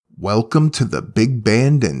Welcome to the Big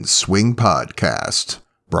Band and Swing Podcast,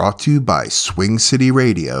 brought to you by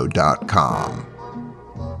SwingCityRadio.com.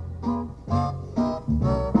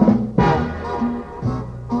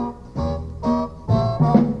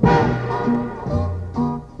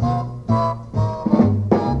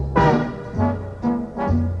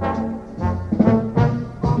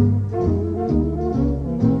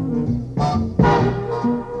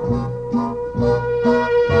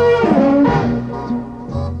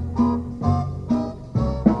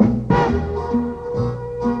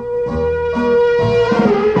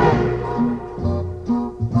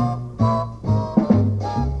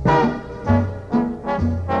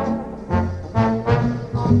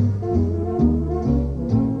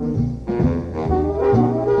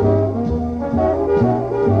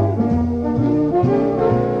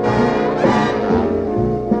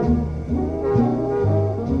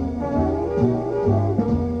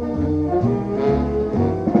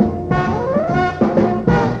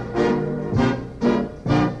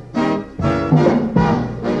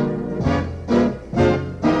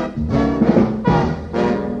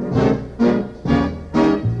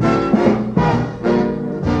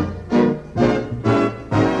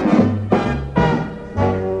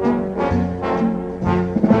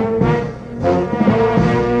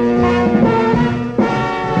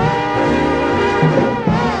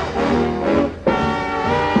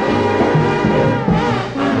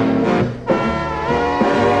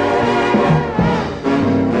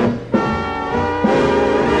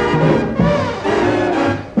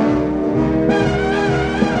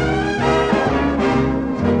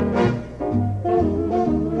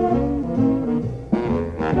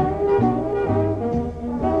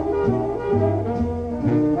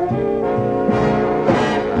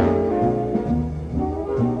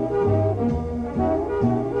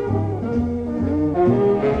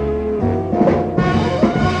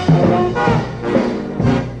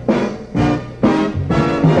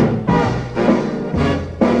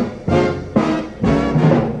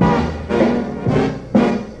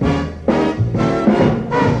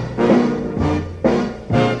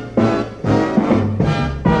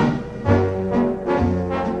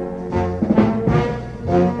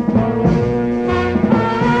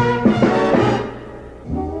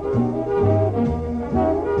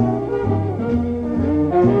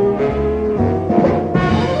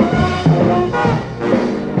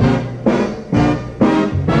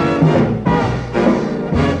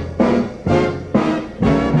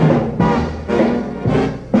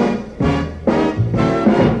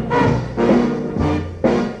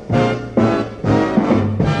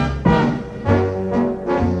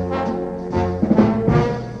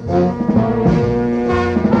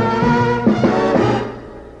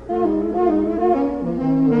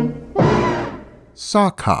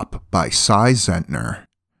 Sock Hop by Cy Zentner.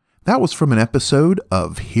 That was from an episode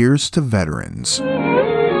of Here's to Veterans.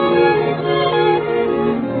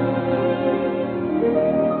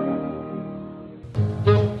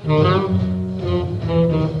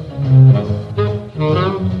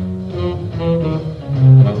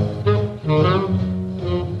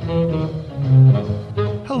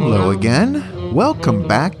 Hello again. Welcome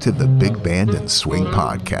back to the Big Band and Swing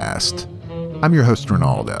Podcast. I'm your host,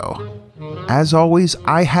 Ronaldo. As always,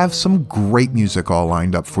 I have some great music all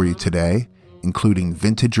lined up for you today, including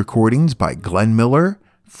vintage recordings by Glenn Miller,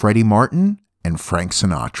 Freddie Martin, and Frank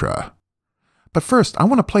Sinatra. But first, I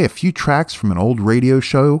want to play a few tracks from an old radio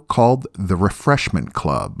show called The Refreshment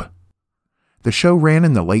Club. The show ran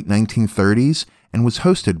in the late 1930s and was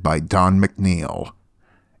hosted by Don McNeil.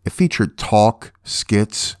 It featured talk,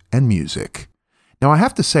 skits, and music. Now, I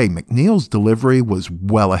have to say, McNeil's delivery was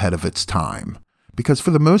well ahead of its time, because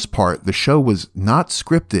for the most part, the show was not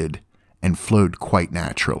scripted and flowed quite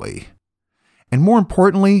naturally. And more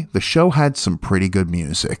importantly, the show had some pretty good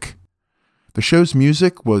music. The show's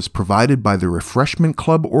music was provided by the Refreshment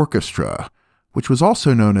Club Orchestra, which was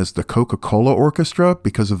also known as the Coca-Cola Orchestra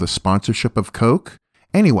because of the sponsorship of Coke.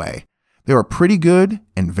 Anyway, they were pretty good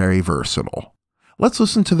and very versatile. Let's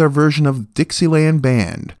listen to their version of Dixieland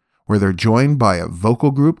Band, where they're joined by a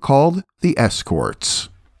vocal group called the Escorts.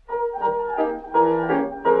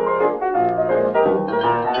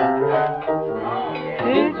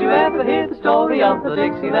 Ever hear the story of the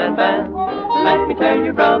Dixieland Band? Let me tell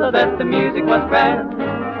you, brother, that the music was grand.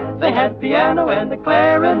 They had piano and the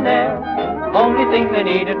clarinet. Only thing they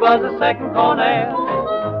needed was a second cornet.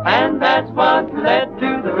 And that's what led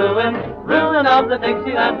to the ruin of the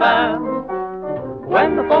Dixieland Band.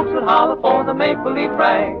 When the folks would holler for the Maple Leaf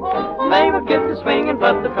Rag, they would get to swinging,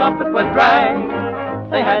 but the trumpet would drag.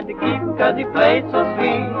 They had to keep him 'cause he played so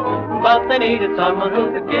sweet, but they needed someone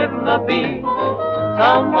who could give them the beat.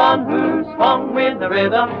 someone who swung with the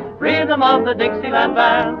rhythm of the Dixieland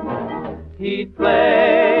band. He'd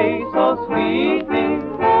play so sweetly.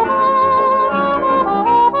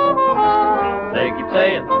 They keep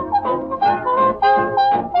saying,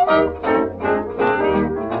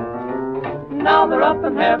 now they're up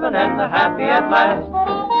in heaven and they're happy at last,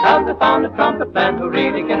 'cause they found a trumpet man who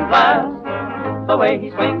really can blast. The way he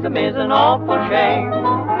swings them is an awful shame.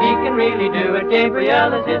 He can really do it,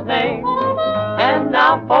 Gabriel is his name. And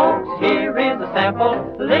now folks, here is a sample.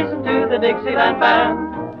 Listen to the Dixieland band.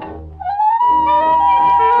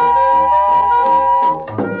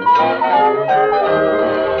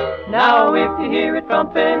 Now if you hear a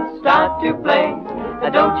trumpet start to play,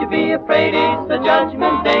 don't you be afraid, it's the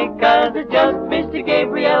judgment day, 'cause it's just Mr.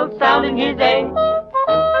 Gabriel sounding his A.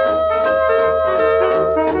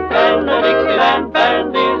 And the Dixieland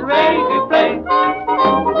band is ready to play.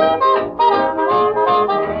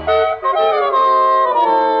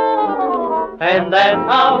 And that's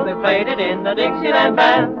how they played it in the Dixieland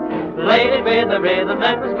band. Played it with a rhythm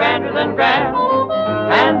that was grander than grand.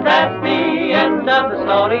 And that's the end of the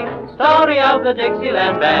story of the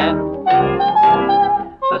Dixieland band.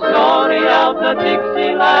 The story of the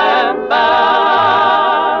Dixieland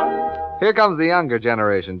band. Here comes the younger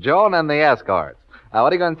generation, Joan and the Escorts.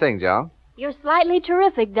 What are you going to sing, Joan? You're slightly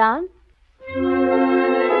terrific, Don.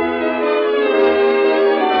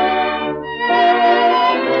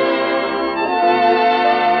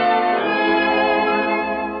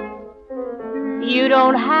 You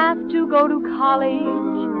don't have to go to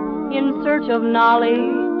college in search of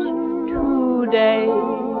knowledge today.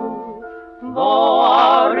 Though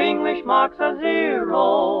our English marks a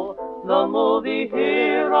 0, the movie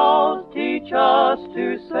heroes teach us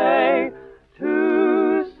to say,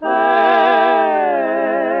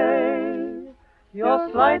 you're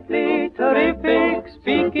slightly terrific,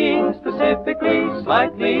 speaking specifically,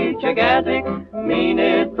 slightly gigantic, mean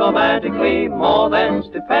it romantically, more than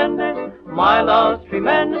stupendous. My love's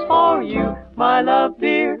tremendous for you, my love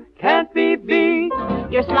dear, can't be beat.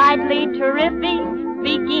 You're slightly terrific,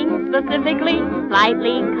 speaking specifically,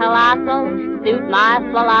 slightly colossal, suit my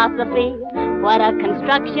philosophy. What a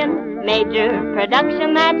construction, major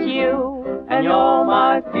production, that's you. And you're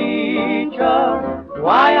my feature,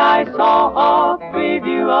 why I saw a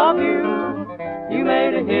preview of you. You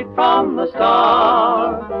made a hit from the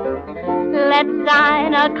start. Let's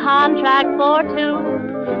sign a contract for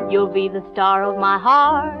 2. You'll be the star of my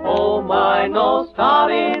heart. Oh my, no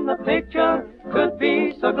star in the picture could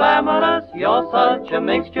be so glamorous. You're such a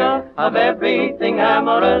mixture of everything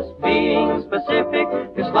amorous. Being specific,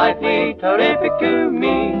 you're slightly terrific to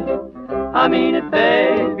me. I mean it,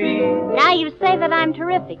 baby. Now you say that I'm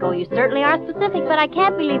terrific. Oh, you certainly are specific, but I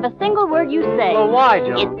can't believe a single word you say. Well, why,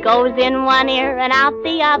 Joan? It goes in one ear and out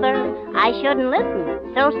the other. I shouldn't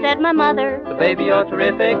listen, so said my mother. But baby, you're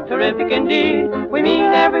terrific, terrific indeed. We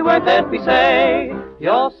mean every word that we say.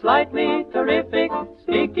 You're slightly terrific,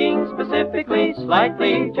 speaking specifically,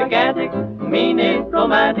 slightly gigantic, mean it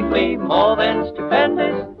romantically, more than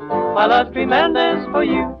stupendous. My love's tremendous for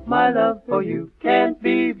you, my love for you can't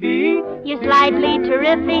be beat. You're slightly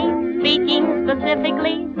terrific, speaking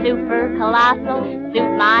specifically, super colossal,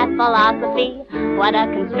 suit my philosophy. What a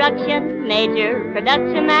construction, major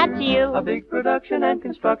production, that's you. A big production and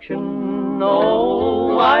construction.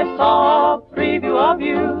 Oh, I saw a preview of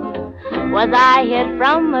you. Was I hit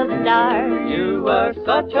from the start? You were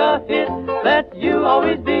such a hit that you'll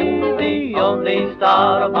always be the only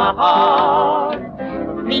star of my heart.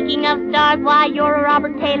 Speaking of stars, why, you're a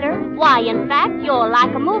Robert Taylor. Why, in fact, you're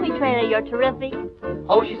like a movie trailer. You're terrific.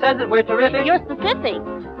 Oh, she says that we're terrific. You're specific.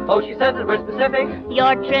 Oh, she says that we're specific.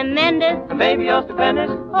 You're tremendous. And baby, you're stupendous.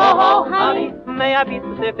 Oh, honey, may I be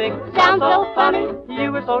specific? Sounds so funny.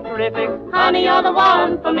 You were so terrific. Honey, you're the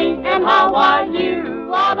one for me. And how are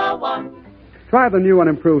you? Are the one. Try the new and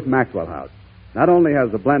improved Maxwell House. Not only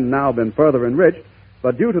has the blend now been further enriched,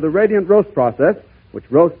 but due to the radiant roast process, which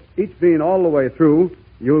roasts each bean all the way through,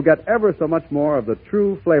 you'll get ever so much more of the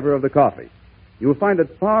true flavor of the coffee. You'll find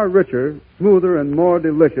it far richer, smoother, and more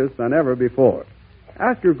delicious than ever before.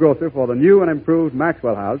 Ask your grocer for the new and improved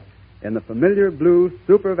Maxwell House in the familiar blue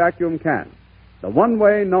super vacuum can, the one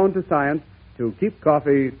way known to science to keep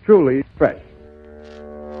coffee truly fresh.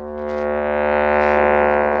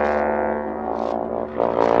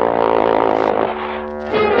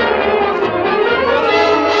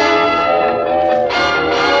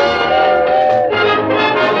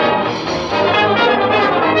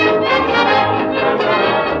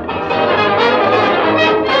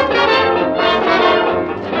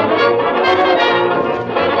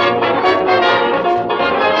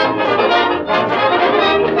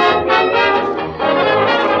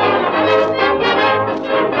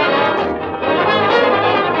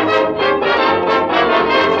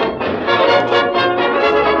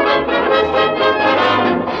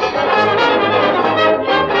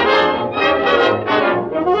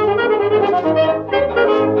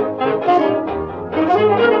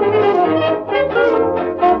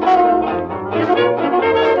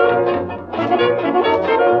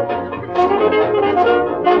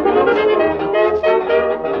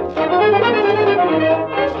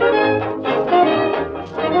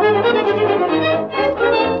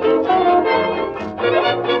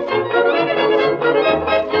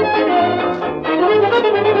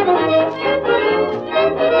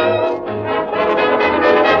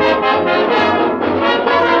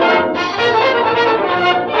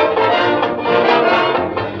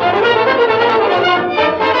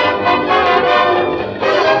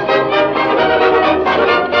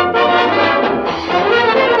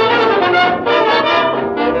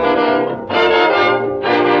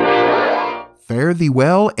 Fare Thee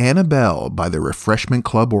Well, Annabelle by the Refreshment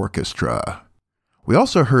Club Orchestra. We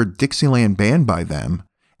also heard Dixieland Band by them,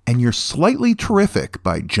 and You're Slightly Terrific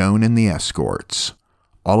by Joan and the Escorts.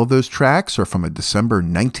 All of those tracks are from a December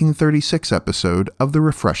 1936 episode of the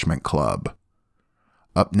Refreshment Club.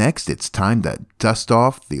 Up next, it's time to dust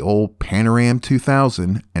off the old Panoram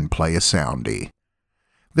 2000 and play a soundie.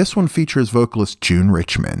 This one features vocalist June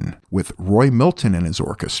Richmond with Roy Milton and his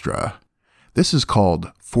orchestra. This is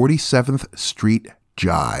called 47th Street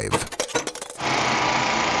Jive.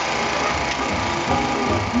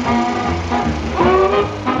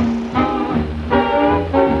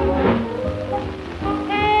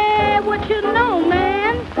 Hey, what you know,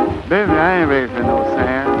 man? Baby, I ain't ready for no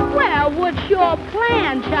sand. Well, what's your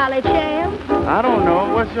plan, Charlie Chan? I don't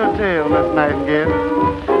know. What's your tale, Miss Nightingale?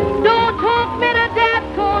 Don't talk me to death,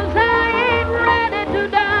 'cause I ain't ready to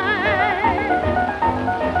die.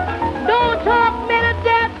 Don't talk me to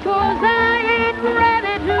death, 'cause I ain't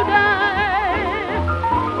ready to die.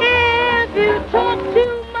 If you talk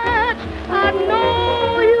too much, I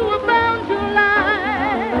know you were bound to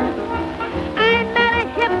lie. I met a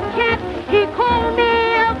hip cat, he called me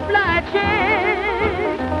a fly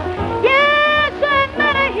chick. Yes, I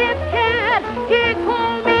met a hip cat, he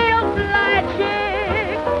called me a fly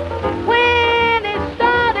chick. When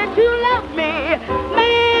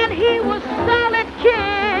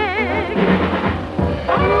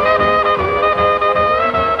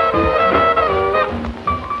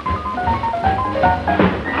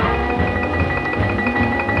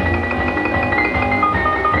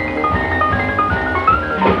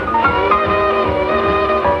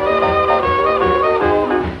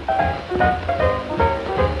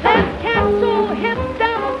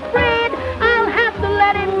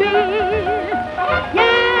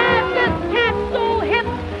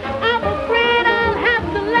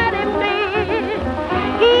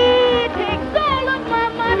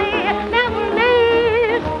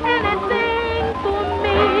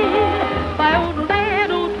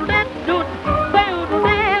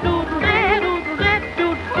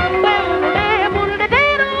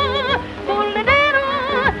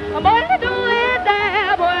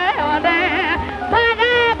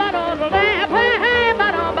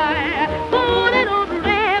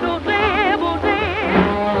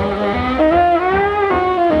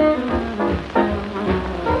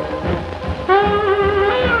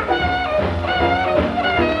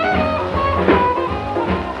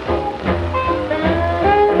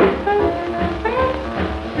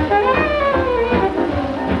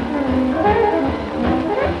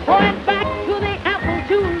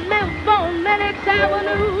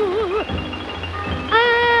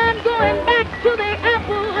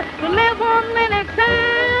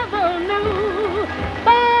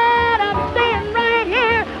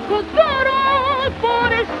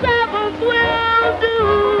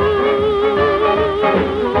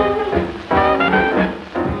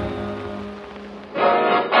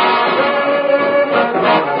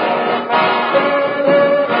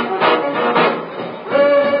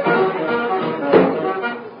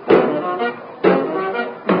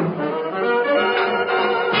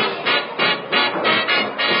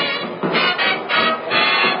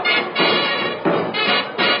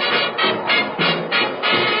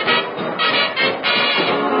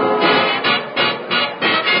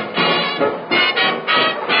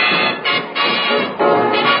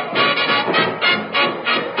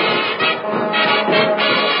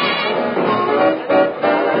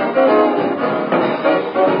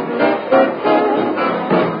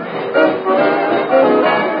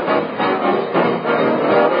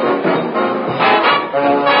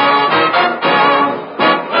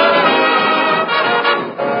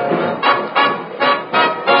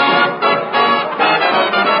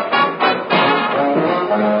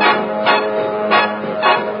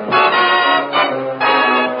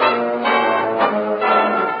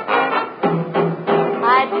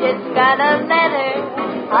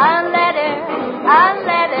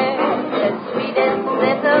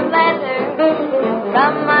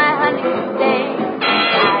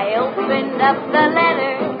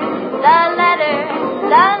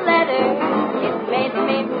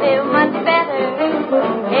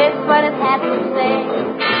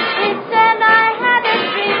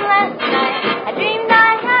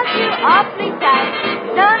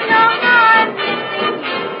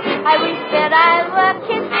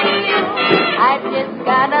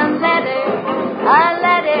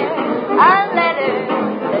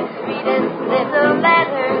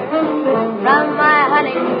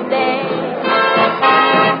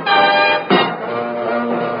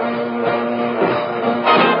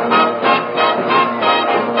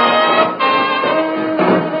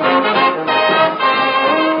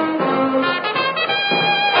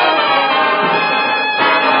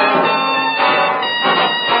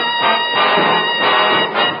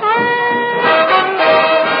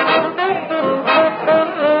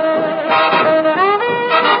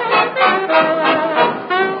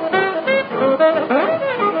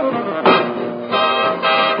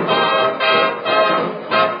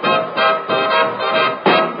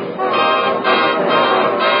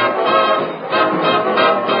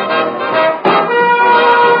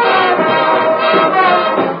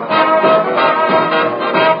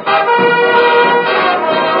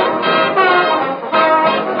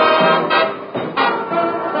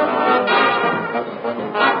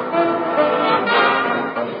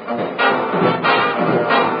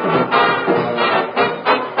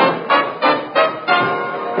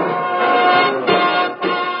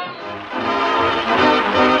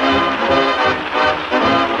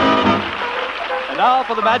Now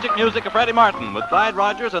for the magic music of Freddie Martin with Clyde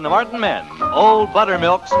Rogers and the Martin Men, Old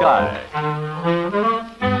Buttermilk Sky.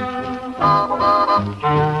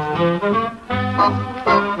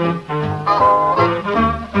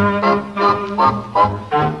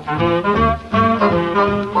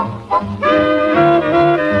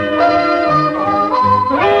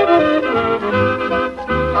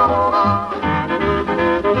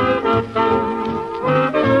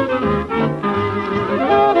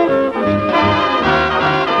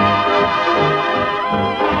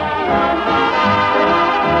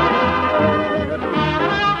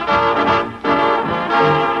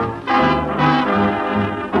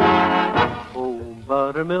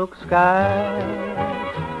 Buttermilk sky,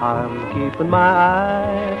 I'm keeping my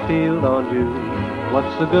eye peeled on you.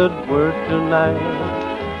 What's the good word tonight?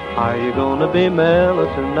 Are you gonna be mellow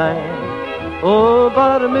tonight? Oh,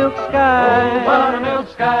 buttermilk sky, Oh, buttermilk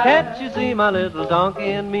sky. Can't you see my little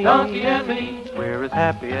donkey and me? Donkey and me. We're as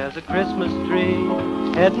happy as a Christmas tree,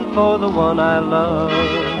 heading for the one I love.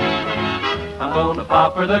 I'm gonna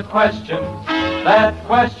pop her the question, that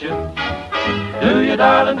question. Do you,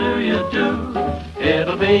 darling, do you do?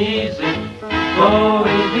 It'll be easy, so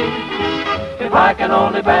easy, if I can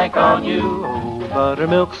only bank on you. Oh,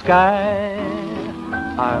 buttermilk sky,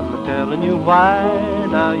 I'm telling you why.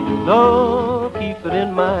 Now you know, keep it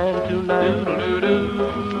in mind tonight.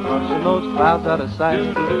 Doodle-doo-doo, Brushing those clouds out of sight.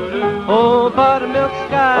 doodle-doo-doo. Oh, buttermilk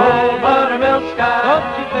sky, Oh, buttermilk sky. don't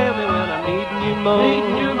you fail me when I'm needing you most.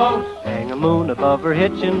 Needing you most. Hang a moon above her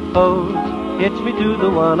hitching post, hitch me to the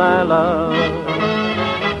one I love.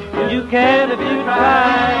 You can if you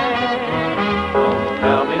try. Don't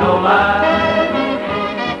tell me no lie.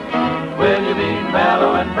 Will you be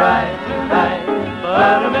mellow and bright tonight?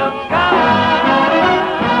 Buttermilk sky.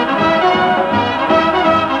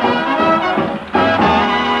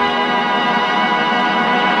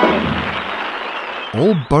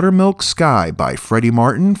 Old Buttermilk Sky by Freddie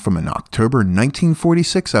Martin from an October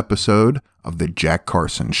 1946 episode of The Jack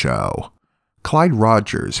Carson Show. Clyde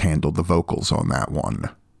Rogers handled the vocals on that one.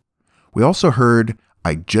 We also heard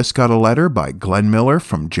I Just Got a Letter by Glenn Miller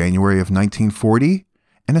from January of 1940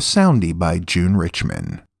 and a soundie by June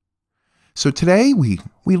Richmond. So today we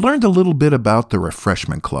learned a little bit about the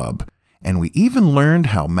Refreshment Club, and we even learned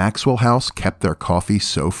how Maxwell House kept their coffee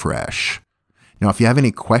so fresh. Now, if you have any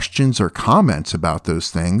questions or comments about those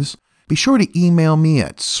things, be sure to email me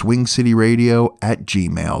at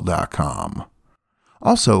swingcityradio@gmail.com.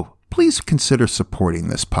 Also, please consider supporting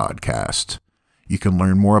this podcast. You can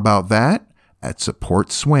learn more about that at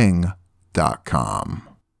supportswing.com.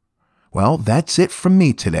 Well, that's it from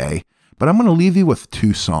me today, but I'm going to leave you with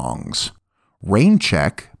two songs. Rain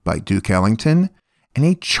Check by Duke Ellington and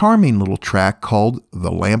a charming little track called The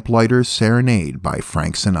Lamplighter's Serenade by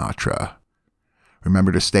Frank Sinatra.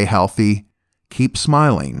 Remember to stay healthy, keep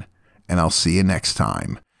smiling, and I'll see you next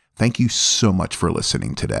time. Thank you so much for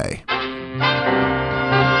listening today.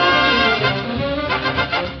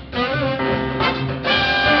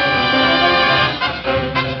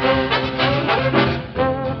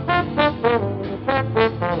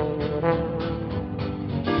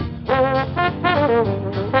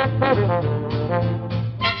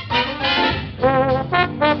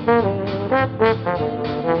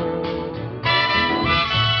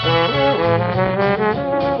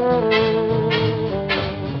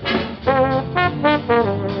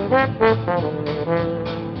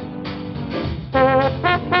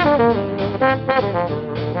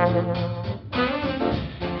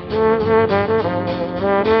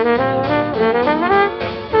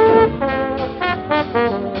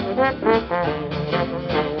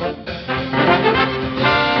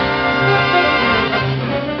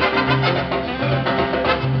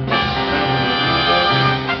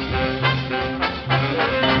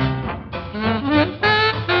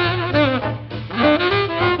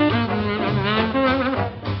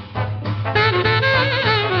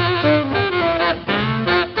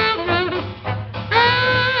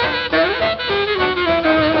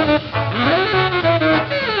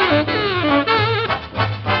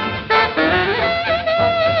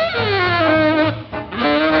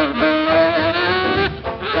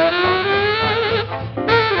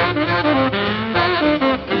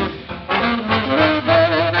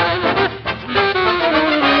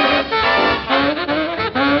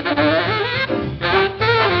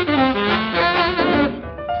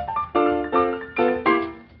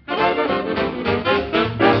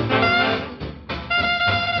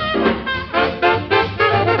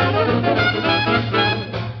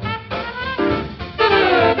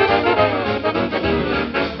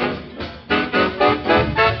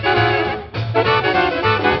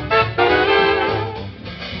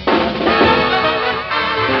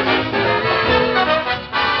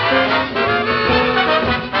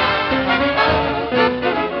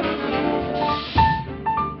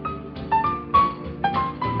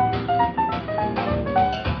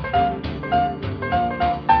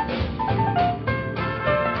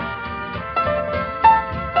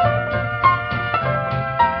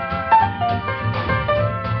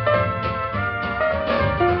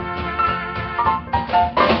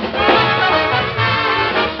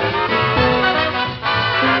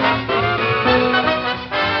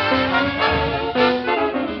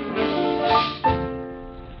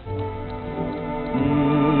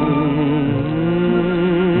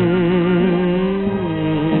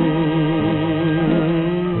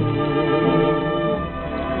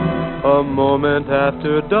 A moment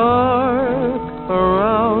after dark,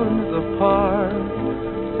 around the park,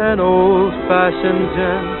 an old-fashioned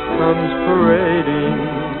gent comes parading,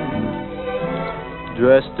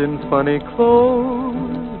 dressed in funny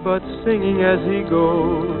clothes, but singing as he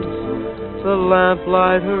goes the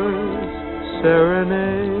lamplighter's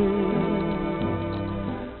serenade.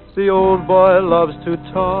 The old boy loves to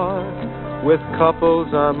talk with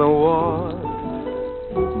couples on the walk,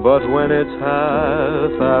 but when it's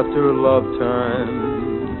half after love time,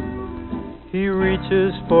 he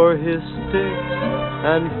reaches for his sticks,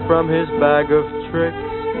 and from his bag of tricks,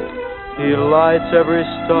 he lights every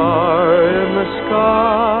star in the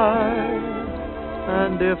sky.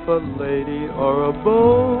 And if a lady or a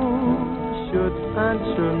beau should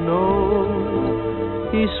answer no,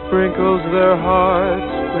 he sprinkles their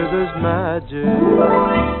hearts with his magic.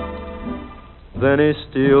 Then he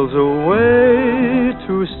steals away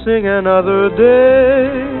to sing another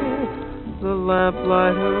day the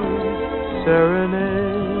lamplighter's serenade.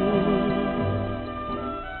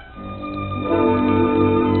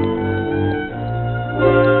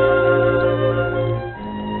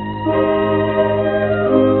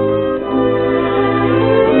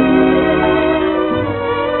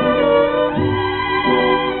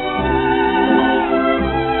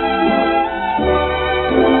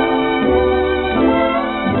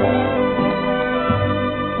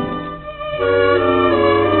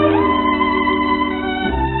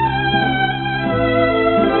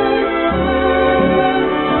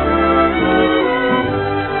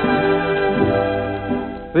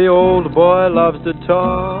 The old boy loves to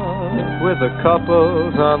talk with the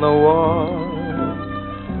couples on the walk,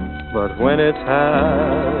 but when it's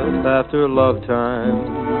half after love time,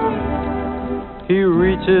 he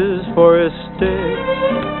reaches for his stick,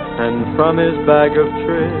 and from his bag of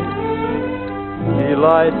tricks, he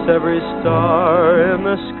lights every star in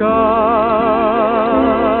the sky.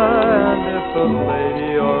 And if a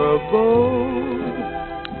lady or a beau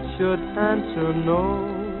should answer no,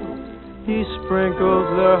 he sprinkles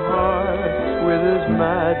their hearts with his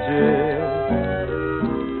magic.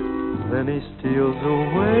 Then he steals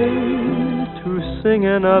away to sing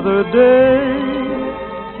another day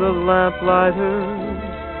the lamplighter's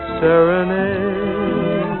serenade.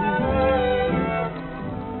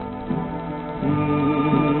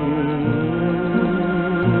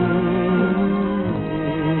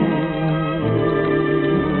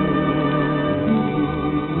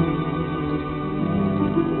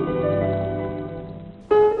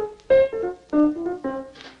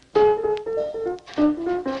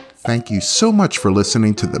 Thank you so much for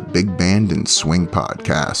listening to the Big Band and Swing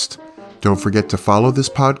podcast. Don't forget to follow this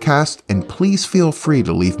podcast, and please feel free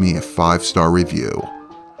to leave me a 5-star review.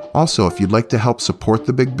 Also, if you'd like to help support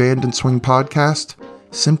the Big Band and Swing podcast,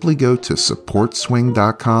 simply go to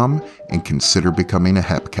supportswing.com and consider becoming a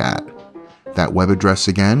HEPCAT. That web address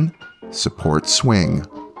again,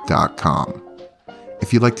 supportswing.com.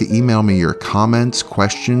 If you'd like to email me your comments,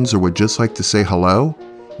 questions, or would just like to say hello,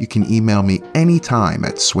 you can email me anytime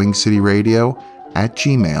at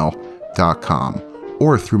swingcityradio@gmail.com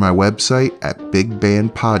or through my website at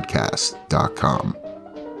bigbandpodcast.com.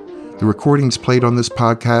 The recordings played on this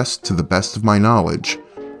podcast, to the best of my knowledge,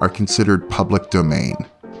 are considered public domain.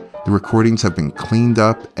 The recordings have been cleaned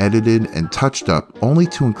up, edited, and touched up only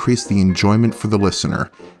to increase the enjoyment for the listener,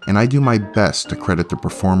 and I do my best to credit the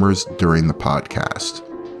performers during the podcast.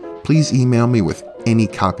 Please email me with any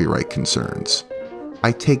copyright concerns.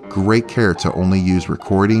 I take great care to only use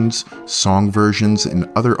recordings, song versions, and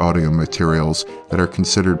other audio materials that are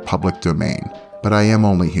considered public domain, but I am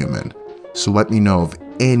only human, so let me know of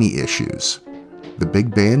any issues. The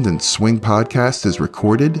Big Band and Swing podcast is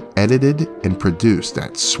recorded, edited, and produced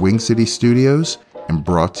at Swing City Studios and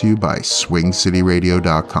brought to you by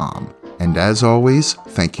swingcityradio.com. And as always,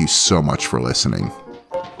 thank you so much for listening.